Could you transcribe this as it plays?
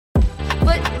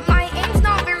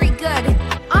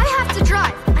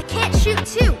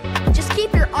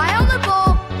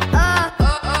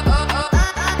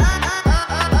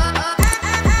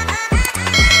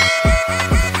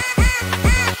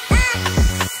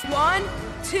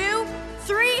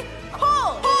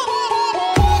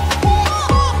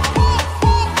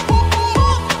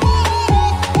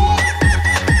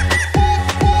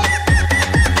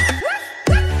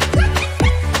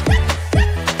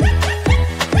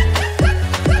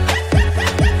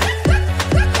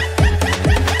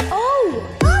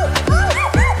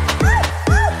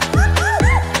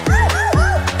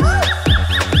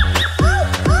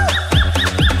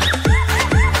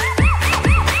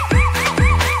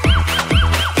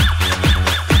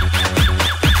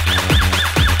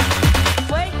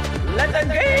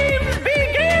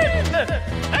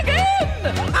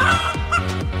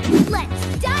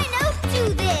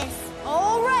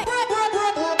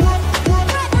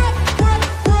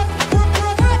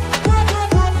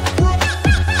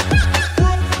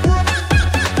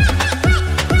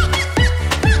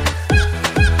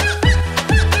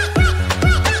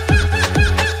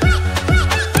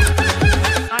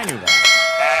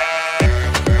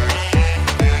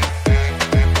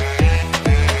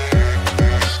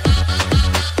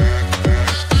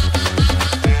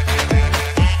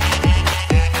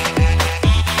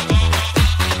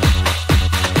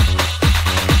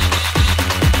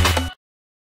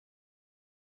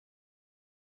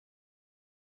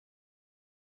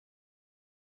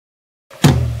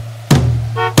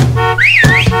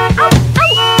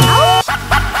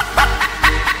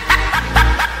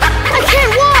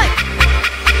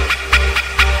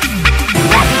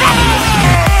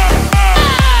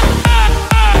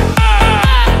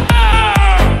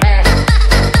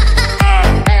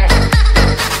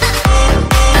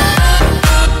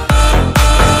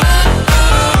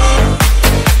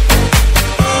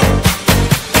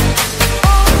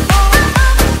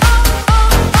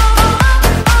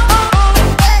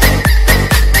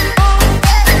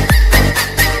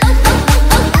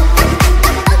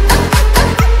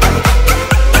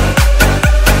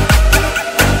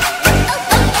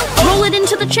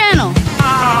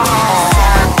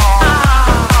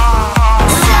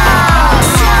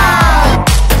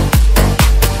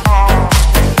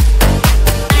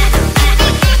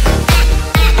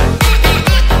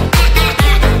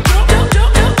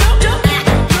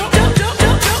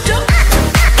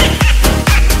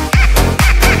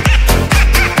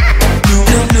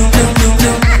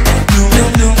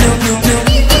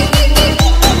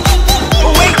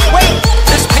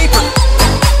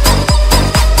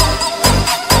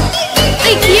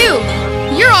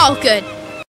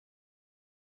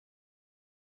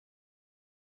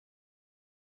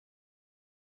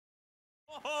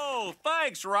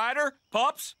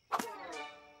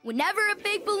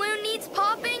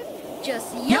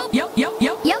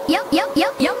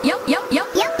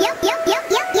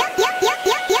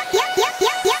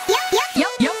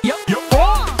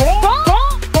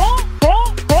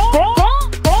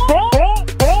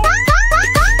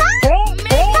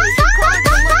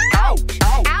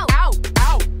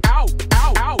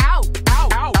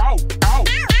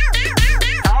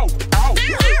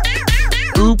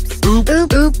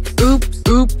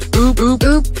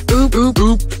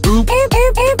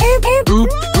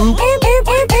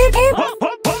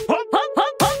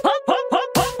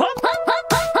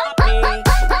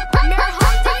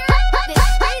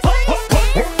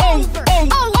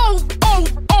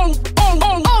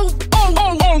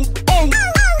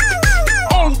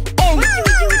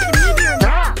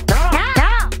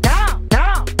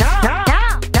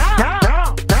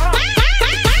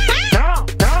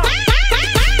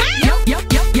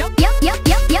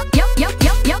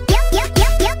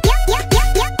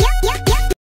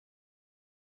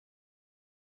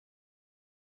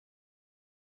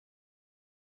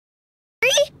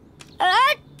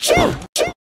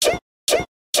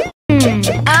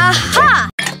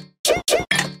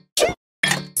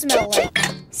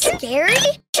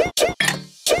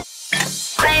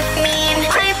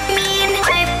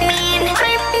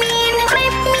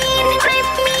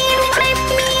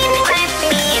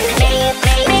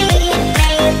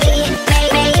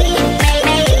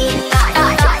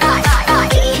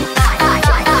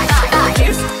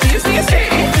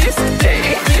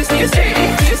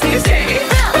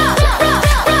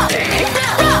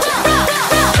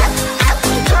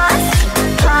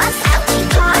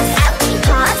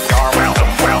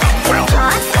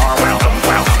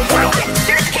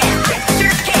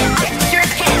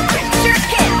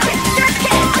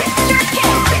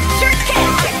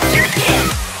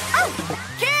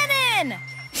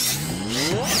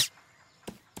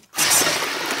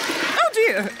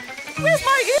Where's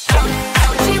my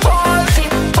Ouchie ball,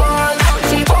 ouchie ball,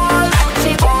 ouchie ball,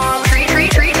 ouchie ball. Tree, tree,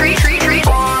 tree, tree, tree, tree,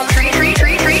 ball. Tree, tree,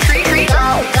 tree, tree, tree, tree.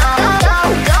 Go, go,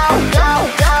 go, go, go, go,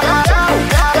 go,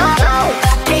 go, go, go.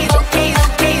 Okay, okay,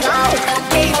 okay, go.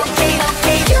 Okay, okay,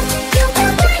 okay. You right, you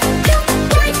right, you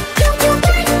right, you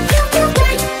right.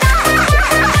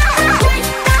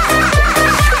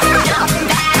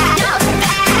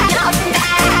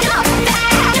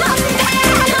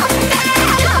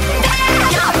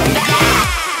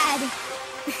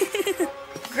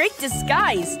 Great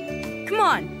disguise. Come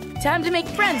on, time to make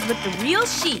friends with the real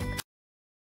sheep.